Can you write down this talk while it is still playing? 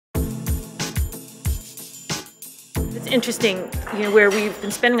It's interesting, where we've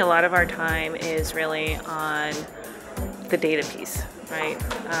been spending a lot of our time is really on the data piece, right?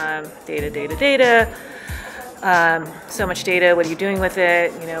 Data. So much data, what are you doing with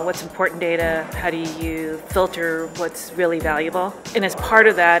it? What's important data? How do you filter what's really valuable? And as part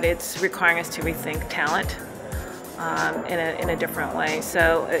of that, it's requiring us to rethink talent in a different way.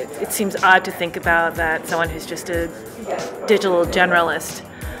 So it seems odd to think about that someone who's just a digital generalist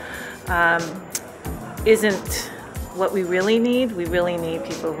isn't what we really need. We really need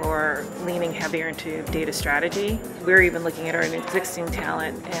people who are leaning heavier into data strategy. We're even looking at our existing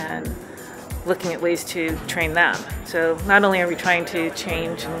talent and looking at ways to train them. So not only are we trying to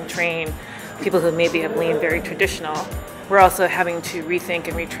change and train people who maybe have leaned very traditional, we're also having to rethink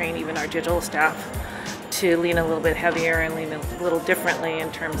and retrain even our digital staff to lean a little bit heavier and lean a little differently in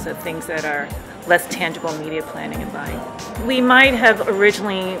terms of things that are less tangible media planning and buying. We might have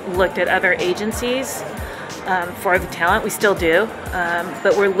originally looked at other agencies for the talent. We still do,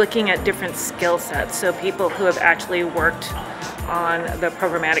 but we're looking at different skill sets. So people who have actually worked on the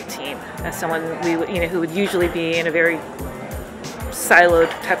programmatic team as someone who would usually be in a very siloed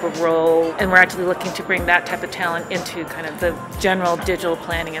type of role, and we're actually looking to bring that type of talent into kind of the general digital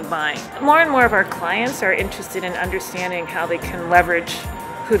planning and buying. More and more of our clients are interested in understanding how they can leverage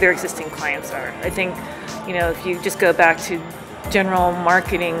who their existing clients are. I think, if you just go back to general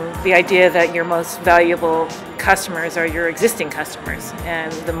marketing, the idea that your most valuable customers are your existing customers,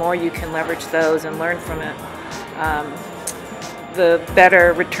 and the more you can leverage those and learn from it, the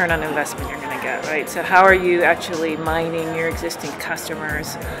better return on investment you're going to get, right? So how are you actually mining your existing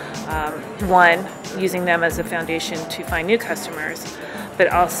customers? One, using them as a foundation to find new customers, but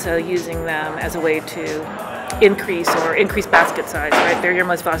also using them as a way to increase basket size, right? They're your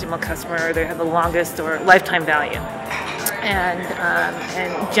most valuable customer, they have the longest or lifetime value.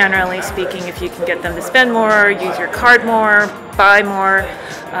 And generally speaking, if you can get them to spend more, use your card more, buy more,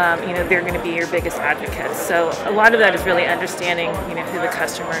 they're going to be your biggest advocates. So a lot of that is really understanding, who the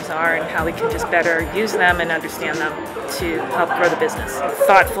customers are and how we can just better use them and understand them to help grow the business.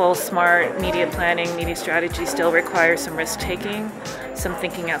 Thoughtful, smart media planning, media strategy still requires some risk-taking, some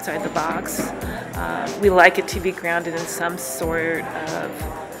thinking outside the box. We like it to be grounded in some sort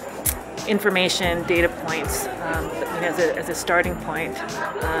of information, data points, as a starting point.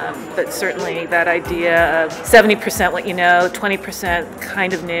 But certainly that idea of 70% what you know, 20%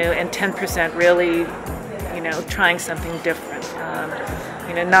 kind of new, and 10% really, trying something different.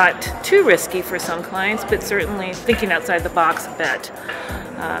 Not too risky for some clients, but certainly thinking outside the box a bit.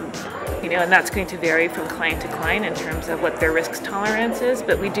 And that's going to vary from client to client in terms of what their risk tolerance is,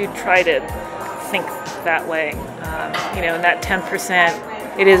 but we do try to think that way. And that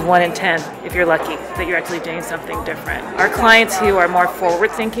 10%, it is 1 in 10, if you're lucky, that you're actually doing something different. Our clients who are more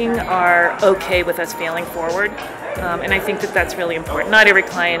forward-thinking are okay with us failing forward, and I think that that's really important. Not every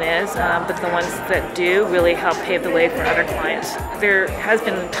client is, but the ones that do really help pave the way for other clients. There has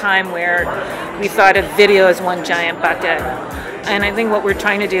been a time where we thought of video as one giant bucket, and I think what we're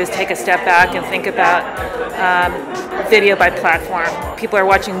trying to do is take a step back and think about video by platform. People are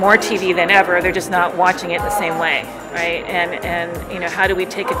watching more TV than ever, they're just not watching it the same way, right? And how do we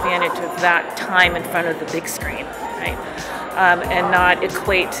take advantage of that time in front of the big screen, right? And not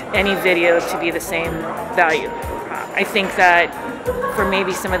equate any video to be the same value. I think that for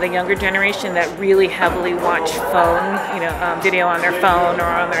maybe some of the younger generation that really heavily watch video on their phone or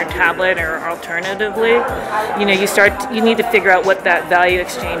on their tablet, or alternatively, you need to figure out what that value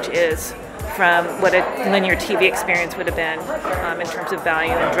exchange is from what a linear TV experience would have been in terms of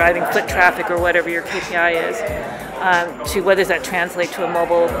value and driving foot traffic or whatever your KPI is, to what does that translate to a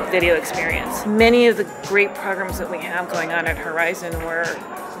mobile video experience. Many of the great programs that we have going on at Horizon were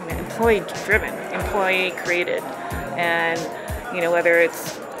employee-driven, employee-created, and whether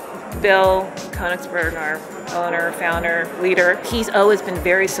it's Bill Konigsberg, our owner, founder, leader, he's always been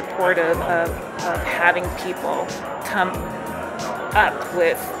very supportive of having people come up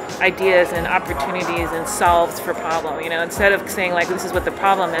with ideas and opportunities and solves for problem. Instead of saying like, this is what the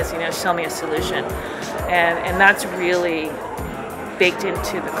problem is, show me a solution. And that's really baked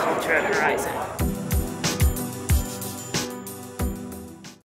into the culture at Horizon.